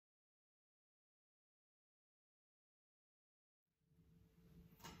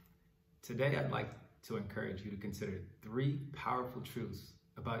Today, I'd like to encourage you to consider 3 powerful truths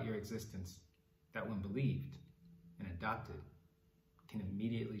about your existence that, when believed and adopted, can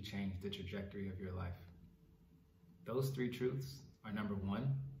immediately change the trajectory of your life. Those 3 truths are: number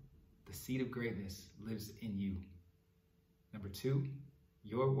 1, the seed of greatness lives in you. Number 2,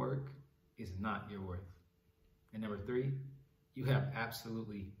 your work is not your worth. And number 3, you have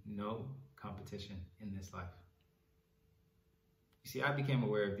absolutely no competition in this life. You see, I became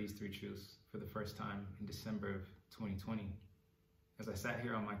aware of these 3 truths for the first time in December of 2020, as I sat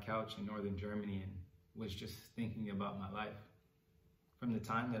here on my couch in northern Germany and was just thinking about my life. From the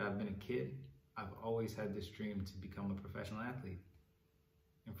time that I've been a kid, I've always had this dream to become a professional athlete.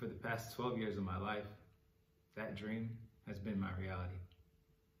 And for the past 12 years of my life, that dream has been my reality.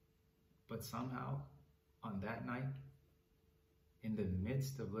 But somehow, on that night, in the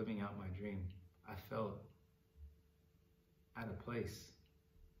midst of living out my dream, I felt at a place.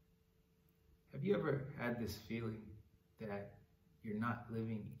 Have you ever had this feeling that you're not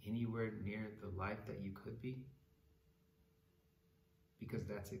living anywhere near the life that you could be? Because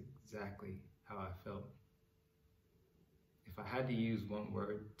that's exactly how I felt. If I had to use one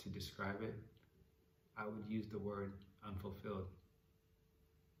word to describe it, I would use the word unfulfilled.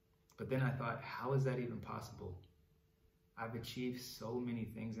 But then I thought, how is that even possible? I've achieved so many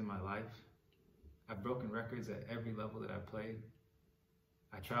things in my life. I've broken records at every level that I've played.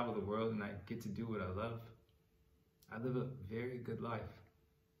 I travel the world and I get to do what I love. I live a very good life.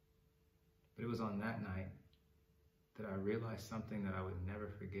 But it was on that night that I realized something that I would never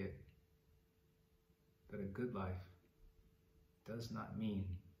forget. That a good life does not mean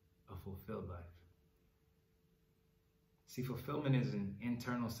a fulfilled life. See, fulfillment is an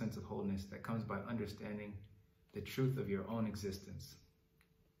internal sense of wholeness that comes by understanding the truth of your own existence.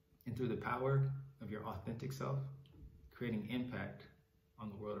 And through the power of your authentic self, creating impact on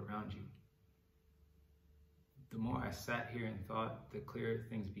the world around you. The more I sat here and thought, the clearer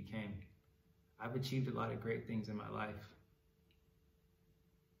things became. I've achieved a lot of great things in my life,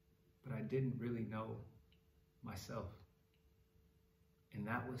 but I didn't really know myself. And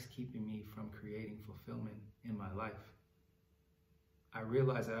that was keeping me from creating fulfillment in my life. I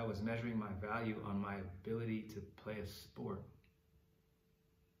realized that I was measuring my value on my ability to play a sport,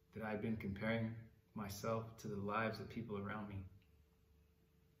 that I'd been comparing myself to the lives of people around me,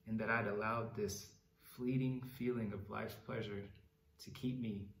 and that I'd allowed this fleeting feeling of life's pleasure to keep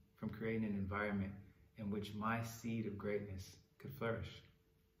me from creating an environment in which my seed of greatness could flourish.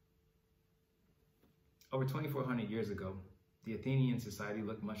 Over 2,400 years ago, the Athenian society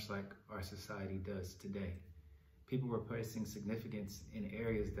looked much like our society does today. People were placing significance in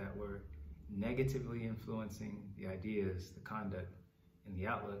areas that were negatively influencing the ideas, the conduct, and the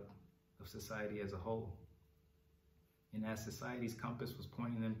outlook of society as a whole. And as society's compass was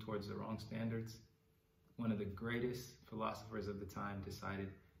pointing them towards the wrong standards, one of the greatest philosophers of the time decided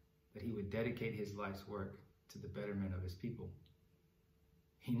that he would dedicate his life's work to the betterment of his people.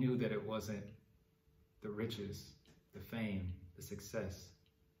 He knew that it wasn't the riches, the fame, the success,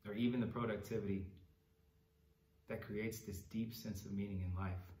 or even the productivity that creates this deep sense of meaning in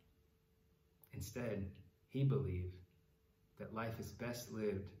life. Instead, he believed that life is best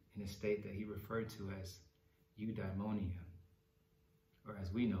lived in a state that he referred to as eudaimonia, or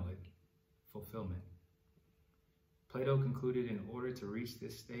as we know it, fulfillment. Plato concluded in order to reach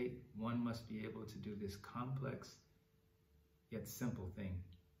this state, one must be able to do this complex yet simple thing: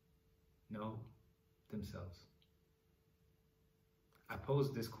 know themselves. I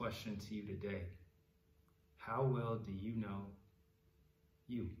pose this question to you today. How well do you know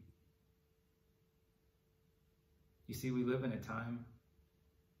you? You see, we live in a time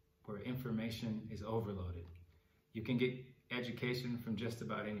where information is overloaded. You can get education from just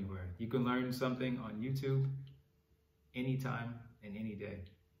about anywhere. You can learn something on YouTube anytime and any day.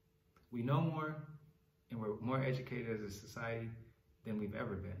 We know more and we're more educated as a society than we've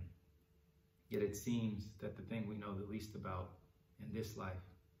ever been. Yet it seems that the thing we know the least about in this life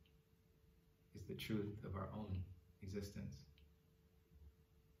is the truth of our own existence.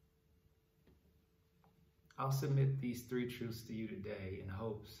 I'll submit these 3 truths to you today in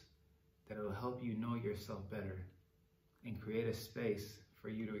hopes that it will help you know yourself better and create a space for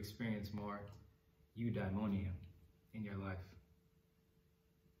you to experience more eudaimonia in your life.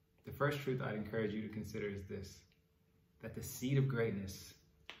 The first truth I'd encourage you to consider is this: that the seed of greatness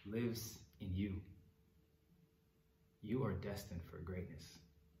lives in you. You are destined for greatness.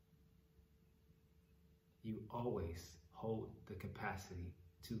 You always hold the capacity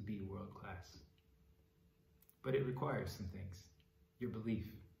to be world class. But it requires some things: your belief,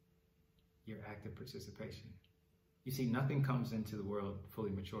 your active participation, You see, nothing comes into the world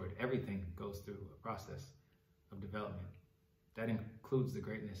fully matured. Everything goes through a process of development. That includes the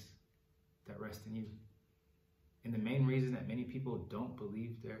greatness that rests in you. And the main reason that many people don't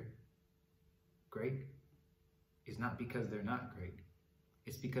believe they're great is not because they're not great.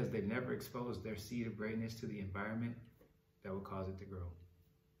 It's because they've never exposed their seed of greatness to the environment that will cause it to grow.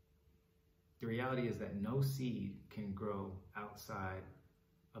 The reality is that no seed can grow outside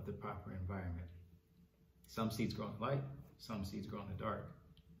of the proper environment. Some seeds grow in light, some seeds grow in the dark,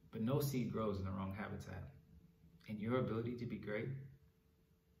 but no seed grows in the wrong habitat. And your ability to be great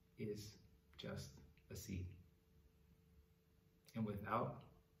is just a seed. And without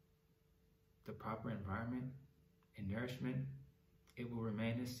the proper environment and nourishment, it will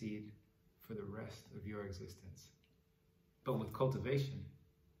remain a seed for the rest of your existence. But with cultivation,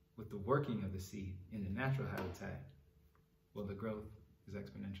 with the working of the seed in the natural habitat, well, the growth is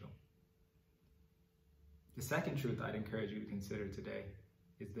exponential. The second truth I'd encourage you to consider today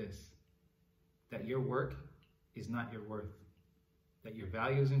is this: that your work is not your worth, that your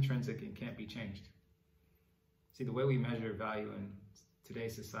value is intrinsic and can't be changed. See, the way we measure value in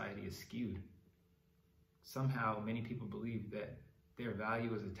today's society is skewed. Somehow, many people believe that their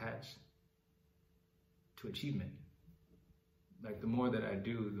value is attached to achievement. Like, the more that I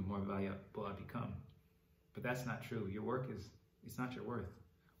do, the more valuable I become. But that's not true. Your work it's not your worth.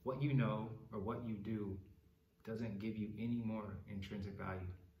 What you know or what you do doesn't give you any more intrinsic value.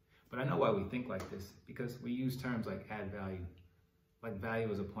 But I know why we think like this, because we use terms like add value. Like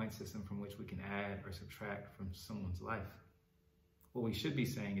value is a point system from which we can add or subtract from someone's life. What we should be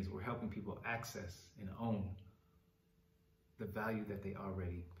saying is we're helping people access and own the value that they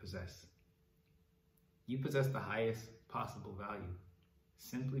already possess. You possess the highest possible value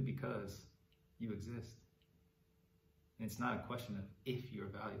simply because you exist. And it's not a question of if you're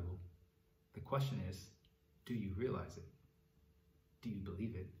valuable. The question is, do you realize it? Do you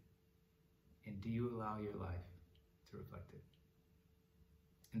believe it? And do you allow your life to reflect it?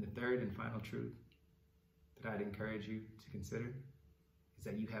 And the third and final truth that I'd encourage you to consider is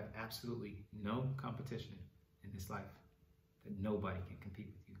that you have absolutely no competition in this life, that nobody can compete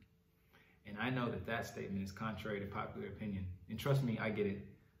with you. And I know that that statement is contrary to popular opinion. And trust me, I get it.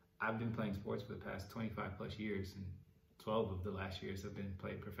 I've been playing sports for the past 25 plus years, and 12 of the last years have been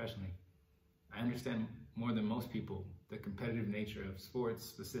played professionally. I understand more than most people the competitive nature of sports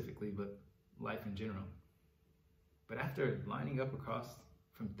specifically, but life in general. But after lining up across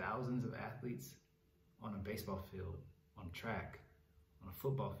from thousands of athletes on a baseball field, on track, on a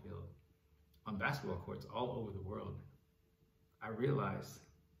football field, on basketball courts all over the world, I realized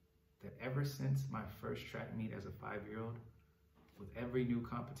that ever since my first track meet as a 5-year-old, with every new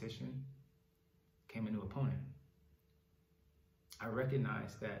competition came a new opponent. I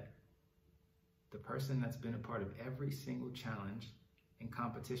recognized that the person that's been a part of every single challenge and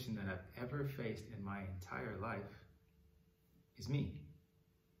competition that I've ever faced in my entire life is me.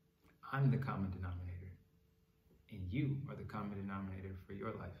 I'm the common denominator, and you are the common denominator for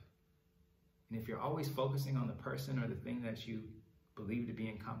your life. And if you're always focusing on the person or the thing that you believe to be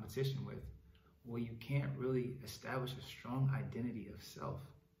in competition with, well, you can't really establish a strong identity of self.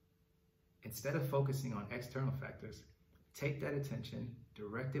 Instead of focusing on external factors, take that attention,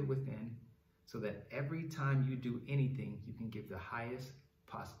 direct it within, so that every time you do anything, you can give the highest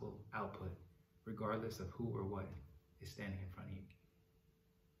possible output, regardless of who or what is standing in front of you.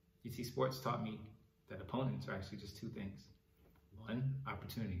 You see, sports taught me that opponents are actually just two things. One,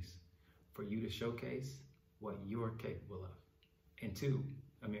 opportunities for you to showcase what you're capable of. And two,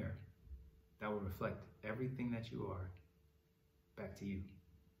 a mirror that will reflect everything that you are back to you.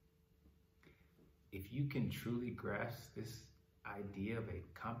 If you can truly grasp this idea of a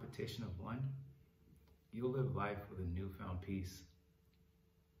competition of one, you'll live life with a newfound peace.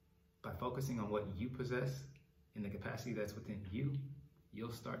 By focusing on what you possess in the capacity that's within you,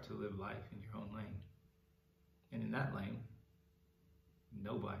 you'll start to live life in your own lane. And in that lane,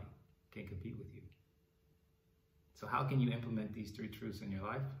 nobody can compete with you. So how can you implement these three truths in your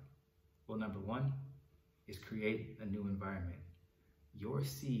life? Well, number one is create a new environment. Your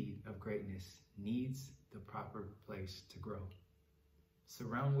seed of greatness needs the proper place to grow.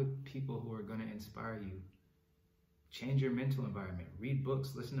 Surround with people who are going to inspire you. Change your mental environment. Read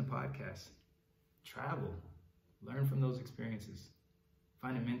books, listen to podcasts, travel, learn from those experiences.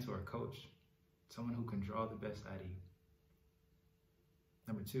 Find a mentor, a coach, someone who can draw the best out of you.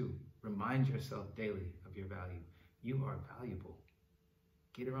 Number two, remind yourself daily of your value. You are valuable.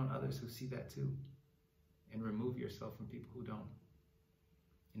 Get around others who see that too, and remove yourself from people who don't.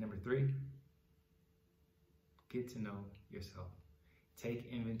 And number three, get to know yourself.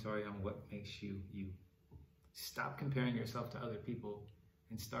 Take inventory on what makes you, you. Stop comparing yourself to other people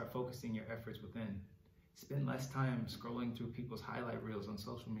and start focusing your efforts within. Spend less time scrolling through people's highlight reels on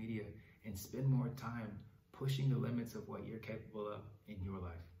social media and spend more time pushing the limits of what you're capable of in your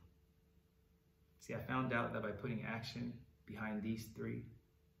life. See, I found out that by putting action behind these 3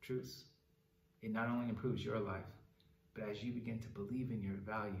 truths, it not only improves your life, but as you begin to believe in your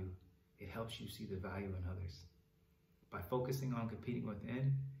value, it helps you see the value in others. By focusing on competing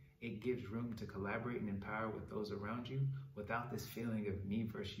within, it gives room to collaborate and empower with those around you without this feeling of me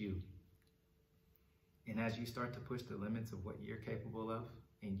versus you. And as you start to push the limits of what you're capable of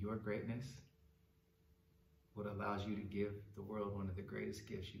in your greatness, what allows you to give the world one of the greatest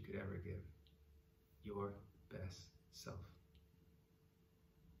gifts you could ever give, your best self.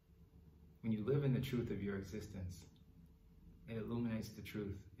 When you live in the truth of your existence, it illuminates the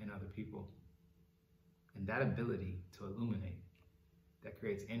truth in other people. And that ability to illuminate, that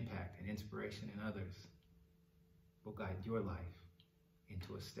creates impact and inspiration in others, will guide your life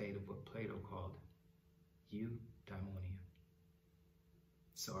into a state of what Plato called eudaimonia.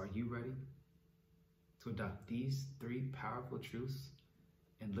 So are you ready to adopt these 3 powerful truths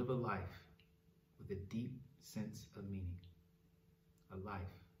and live a life with a deep sense of meaning, a life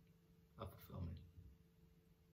of fulfillment?